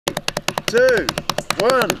2,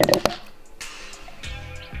 1.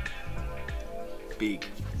 Big.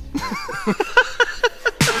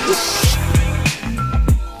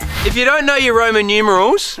 If you don't know your Roman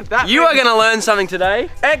numerals, you are going to learn something today.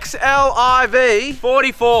 XLIV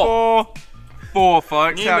 44. 4,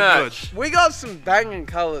 folks. New How merch. good? We got some banging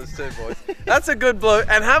colours too, boys. That's a good blue.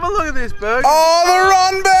 And have a look at this burgundy. Oh, the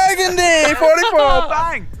Ron Burgundy! 44,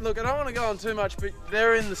 bang! Look, I don't want to go on too much, but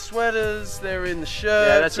they're in the sweaters, they're in the shirts.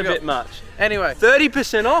 Yeah, that's a bit much. Anyway,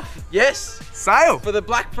 30% off. yes, Sale. for the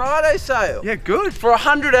Black Friday sale. Yeah, good. For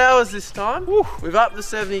 100 hours this time, we've upped the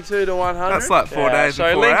 72 to 100. That's like 4 days So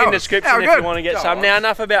and 4 link hours. in description How if good? you want to get Go some. on. Now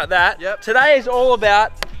enough about that. Yep. Today is all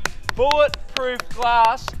about bulletproof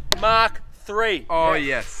glass Mark 3. Oh,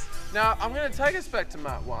 yes. Now, I'm going to take us back to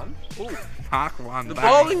Mark 1. Mark 1, The bang.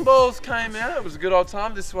 bowling balls came out. It was a good old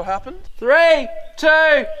time. This is what happened. 3,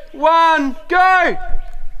 2, 1, go!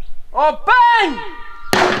 Oh, bang!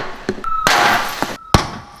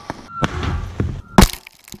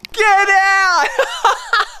 Get out!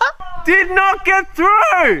 Did not get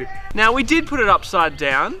through! Now, we did put it upside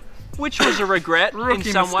down, which was a regret in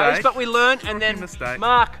Rookie some ways, mistake. but we learned, and then mistake.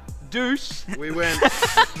 Mark Deuce We went,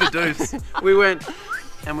 The deuce. we went,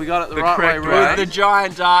 and we got it the right way correct round. with the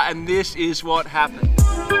giant dart, and this is what happened.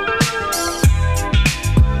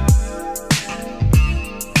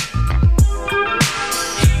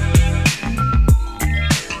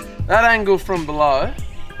 That angle from below,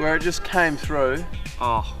 where it just came through,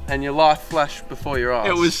 Oh, and your life flashed before your eyes.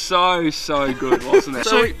 it was so good, wasn't it?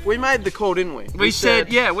 So we made the call, didn't we? we said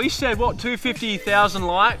what, 250,000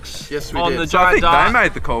 likes Yes, we on did. the So I giant think dart. they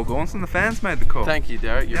made the call, Gaunson. The fans made the call. Thank you,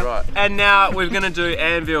 Derek. You're right. And now we're going to do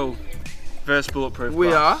Anvil versus Bulletproof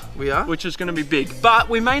Glass. We are. Which is going to be big. But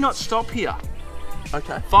we may not stop here.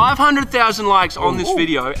 Okay. 500,000 likes on this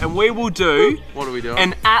video, and we will do What are we doing?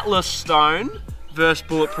 an Atlas stone versus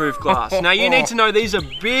Bulletproof Glass. Now you need to know these are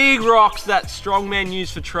big rocks that strongmen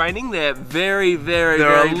use for training. They're very, very, They're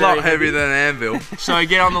very, a lot very heavier than an anvil. So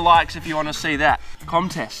get on the likes if you want to see that.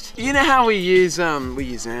 Contest. You know how we use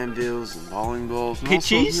anvils and bowling balls, and all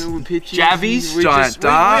Pitchies, sorts of pitchies, javies, we giant just-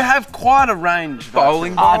 dart. We have quite a range. of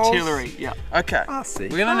Bowling those balls. Artillery, yeah. things. Okay. I see.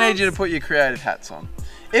 We're gonna need you to put your creative hats on.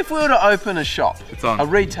 If we were to open a shop, It's on. a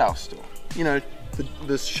retail store, you know,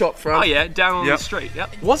 the shop front. Oh yeah, down on Yep. the street,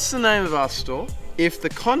 yep. What's the name of our store? If the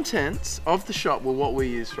contents of the shop were what we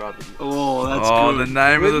use for our business. Oh, that's Oh, good. the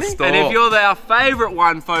name of With the me? store. And if you're our favourite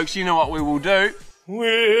one, folks, you know what we will do.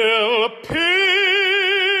 We'll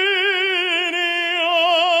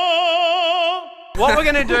What we're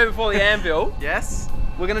gonna do before the anvil, Yes.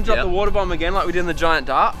 we're gonna drop Yep. the water bomb again like we did in the giant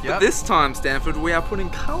dart. But this time, Stanford, we are putting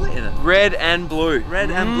colour in it. Red and blue.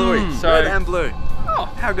 Red and blue. So- Red and blue. Oh,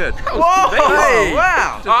 How good. Whoa! Hey.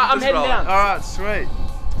 Wow! Alright, I'm heading down. All right, sweet.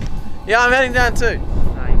 Yeah, I'm heading down too.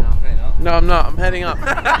 No, you're not. No, I'm not. I'm heading up.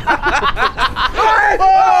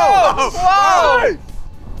 Whoa! Whoa!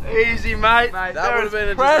 Easy, mate. That would have been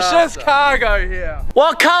a Precious disaster. cargo here.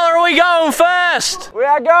 What colour are we going first? We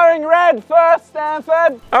are going red first,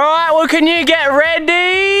 Stanford. Alright, well, can you get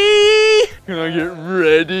ready? Can I get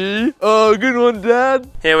ready? Oh, good one, Dad.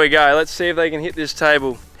 Here we go. Let's see if they can hit this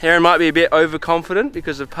table. Heron might be a bit overconfident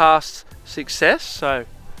because of past success, so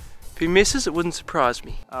if he misses, it wouldn't surprise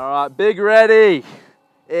me. All right, big ready.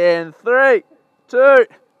 In 3, 2,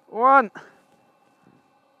 1.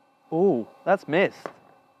 Ooh, that's missed.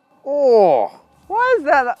 Oh, Why is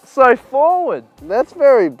that so forward? that's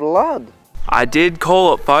very blood. I did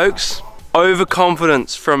call it, folks.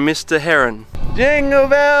 Overconfidence from Mr. Heron. Jingle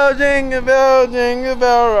bell, jingle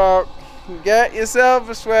rock. Get yourself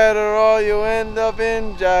a sweater or you end up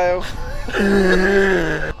in jail.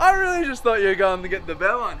 I really just thought you were going to get the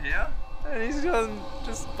bell on here. And he's going to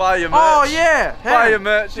just buy your merch. Oh yeah, Buy your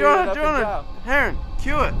merch. Do you want to, Heron,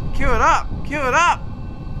 cue it up.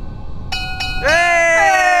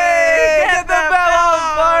 Hey, Get the bell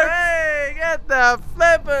on, folks. Hey, get the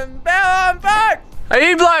flippin' bell on, folks. Are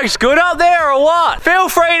you blokes good up there or what? Feel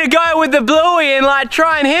free to go with the bluey and like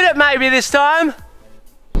try and hit it maybe this time.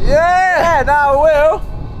 Yeah, no, I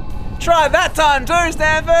will. Try that time too,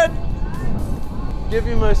 Stanford. Give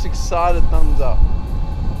your most excited thumbs up.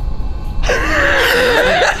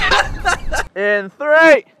 In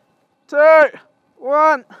 3, 2,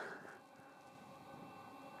 1.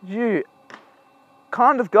 You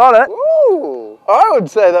kind of got it. Ooh, I would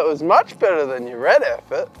say that was much better than your red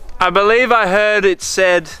effort. I believe I heard it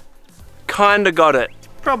said, kinda got it.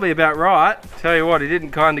 Probably about right. Tell you what, he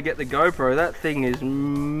didn't kinda get the GoPro. That thing is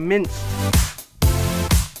minced.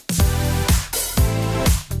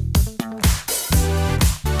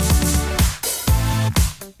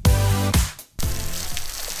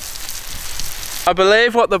 I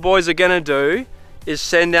believe what the boys are gonna do is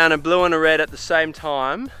send down a blue and a red at the same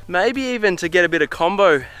time. Maybe even to get a bit of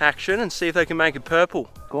combo action and see if they can make it purple.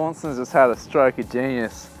 Gaunson's just had a stroke of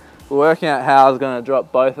genius. We're working out how I was going to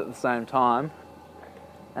drop both at the same time.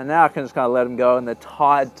 And now I can just kind of let them go and they're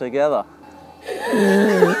tied together.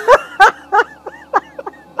 Hey,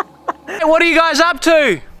 what are you guys up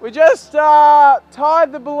to? We just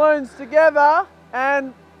tied the balloons together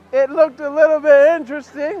and it looked a little bit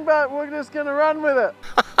interesting, but we're just gonna run with it.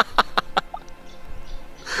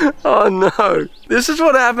 Oh no. This is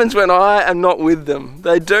what happens when I am not with them.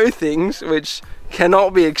 They do things which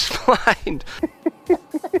cannot be explained.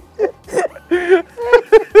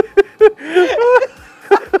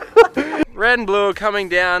 Red and blue are coming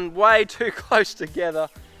down way too close together.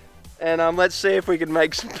 And let's see if we can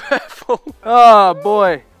make some purple. Oh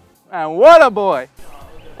boy. And what a boy.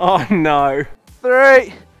 Oh no.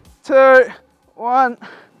 3, 2, 1.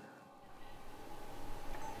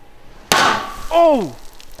 Oh!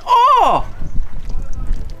 Oh!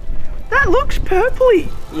 That looks purpley,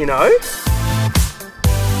 you know?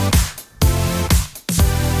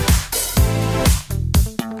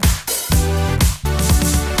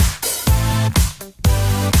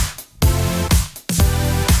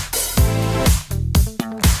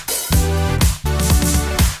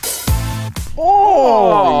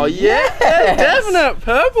 Oh, yeah, definite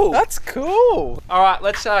purple. That's cool. All right,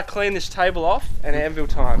 let's clean this table off and anvil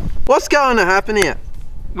time. What's going to happen here?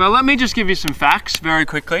 Well, let me just give you some facts very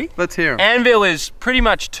quickly. Let's hear them. Anvil is pretty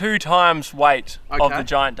much 2 times weight of the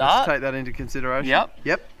giant dart. Let's take that into consideration.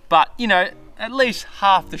 Yep. But, you know, at least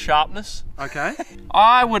half the sharpness. Okay.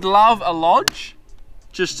 I would love a lodge,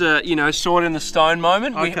 just to, you know, sword in the stone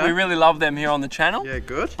moment. Okay. We really love them here on the channel. Yeah,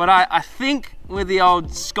 good. But I think with the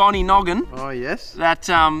old Scotty noggin, Oh, yes. that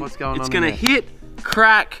What's going it's on going to there? hit,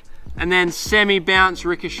 crack, and then semi-bounce,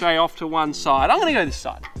 ricochet off to one side. I'm going to go this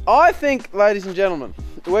side. I think, ladies and gentlemen,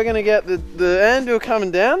 we're going to get the anvil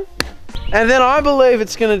coming down, and then I believe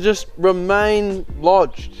it's going to just remain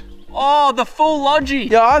lodged. Oh, the full lodgy.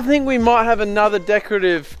 Yeah, I think we might have another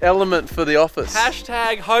decorative element for the office.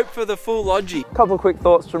 Hashtag hope for the full lodgy. Couple of quick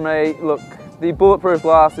thoughts from me. Look, the bulletproof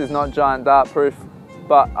glass is not giant dart proof,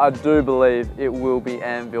 but I do believe it will be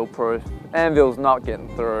anvil proof. Anvil's not getting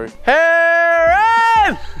through.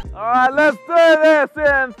 Heron! All right, let's do this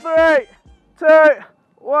in 3, 2,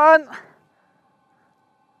 1.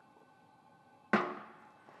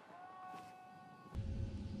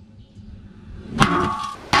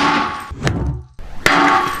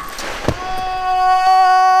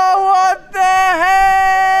 Oh, what the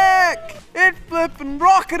heck? It flipping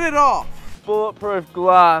rocketed off. Bulletproof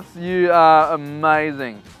glass, you are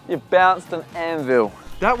amazing. You bounced an anvil.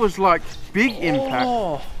 That was like big impact.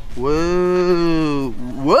 Oh. Whoa,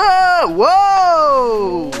 whoa,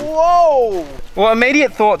 whoa, whoa. Well,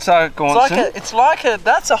 immediate thoughts are, Gaunson.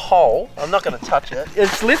 That's a hole. I'm not going to touch it.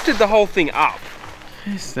 It's lifted the whole thing up.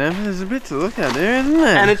 Hey, Sam, there's a bit to look at there, isn't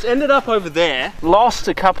there? And it's ended up over there. Lost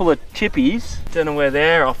a couple of chippies. Don't know where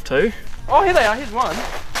they're off to. Oh, here they are, here's one.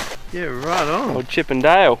 Yeah, right on. Old Chip and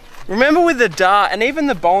Dale. Remember with the dart and even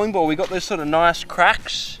the bowling ball, we got those sort of nice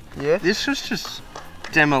cracks? Yeah. This was just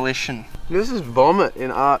demolition. This is vomit in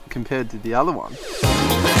art compared to the other one.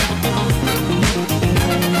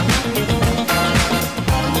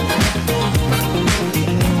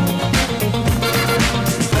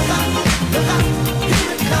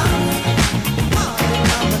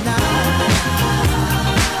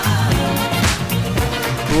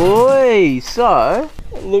 Boy, so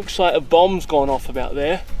It looks like a bomb's gone off about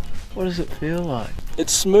there. what does it feel like?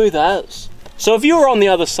 It's smooth as. So if you were on the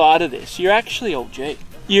other side of this, you're actually all G.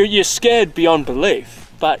 You're scared beyond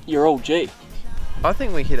belief, but you're all G. I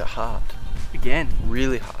think we hit it hard, Again.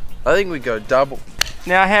 really hard. I think we go double.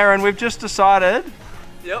 Now, Heron, we've just decided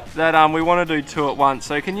Yep. that we want to do 2 at once.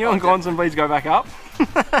 So can you and Gaunson please go back up?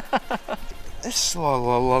 It's a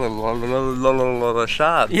lot of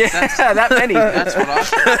shards. Yeah, that many. That's what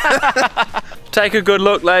I Take a good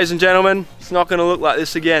look, ladies and gentlemen. It's not going to look like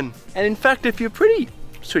this again. And in fact, if you're pretty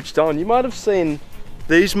switched on, you might have seen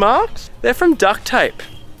these marks. They're from duct tape.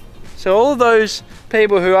 So all of those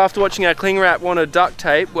people who, after watching our cling wrap, wanted duct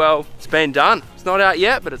tape, well, it's been done. It's not out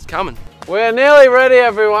yet, but it's coming. We're nearly ready,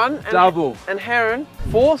 everyone. Double. And Heron,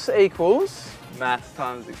 force equals Mass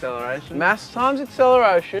times acceleration. mass times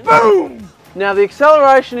acceleration. Boom! Now the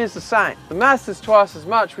acceleration is the same. The mass is twice as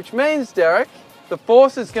much, which means, Derek, the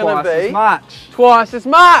force is going to Twice be as much. twice as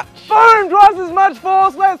much. Boom! Twice as much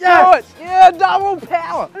force. Let's Yes. do it. Yeah, double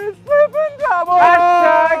power. It's flipping double.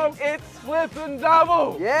 Hashtag it's flipping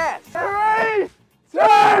double. Yes. 3,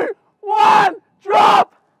 2, 1,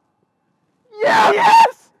 drop. Yeah.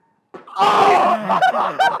 Yes. Oh!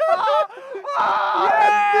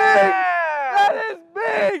 Yeah! That is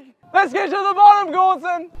big! Let's get to the bottom,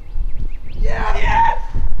 Gaunson! Yeah!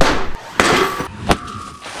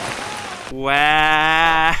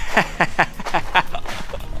 Wow.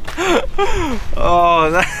 Oh,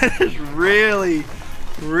 that has really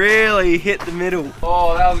hit the middle.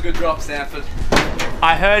 Oh, that was a good drop, Stanford.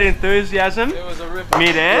 I heard enthusiasm. It was a rip.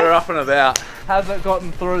 Mid-air. We're up and about. Has it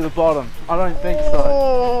gotten through the bottom? I don't think so.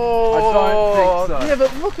 Oh, I don't think so. Yeah,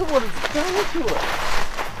 but look at what it's done to it.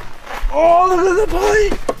 Oh, look at the poly!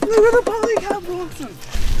 Look at the polycarb, Gaunson!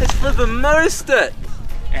 It's flipping moosed it!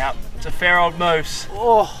 Out. It's a fair old moose.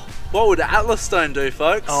 Oh, what would Atlas Stone do,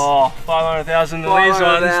 folks? Oh, 500,000 to these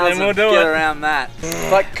ones, then we'll do Get it. around that.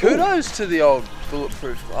 Like, kudos to the old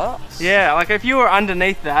bulletproof glass. Yeah, like if you were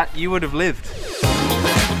underneath that, you would have lived.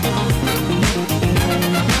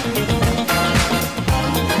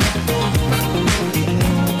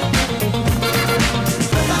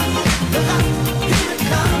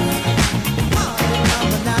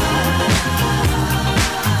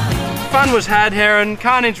 Fun was had, Heron.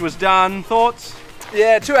 Carnage was done. Thoughts?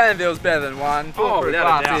 Yeah, 2 anvils better than 1. Oh,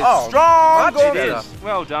 without a doubt. Oh, strong. much It better. is.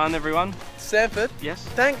 Well done, everyone. Stanford, Yes.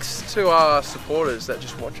 thanks to our supporters that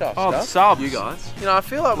just watch us. Oh, the stuff. subs. You guys. You know, I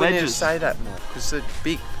feel like we need to Legends. say that more because they're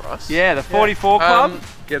big for us. Yeah, the 44 Club.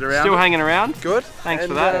 Get around. Still hanging around. Good. Thanks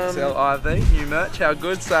for And, that. XLIV, new merch, how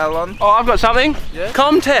good, sail on. Oh, I've got something. Yeah?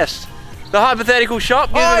 Contest. The hypothetical shop.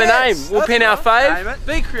 Give Oh, them a yes, name. We'll that's pin our right. fave. Name it.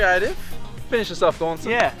 Be creative. Finish us off, Gaunson.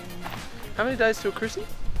 Yeah. How many days till Chrissy?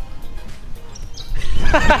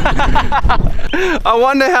 I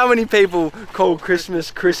wonder how many people call Christmas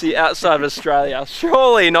Chrissy outside of Australia.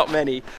 Surely not many.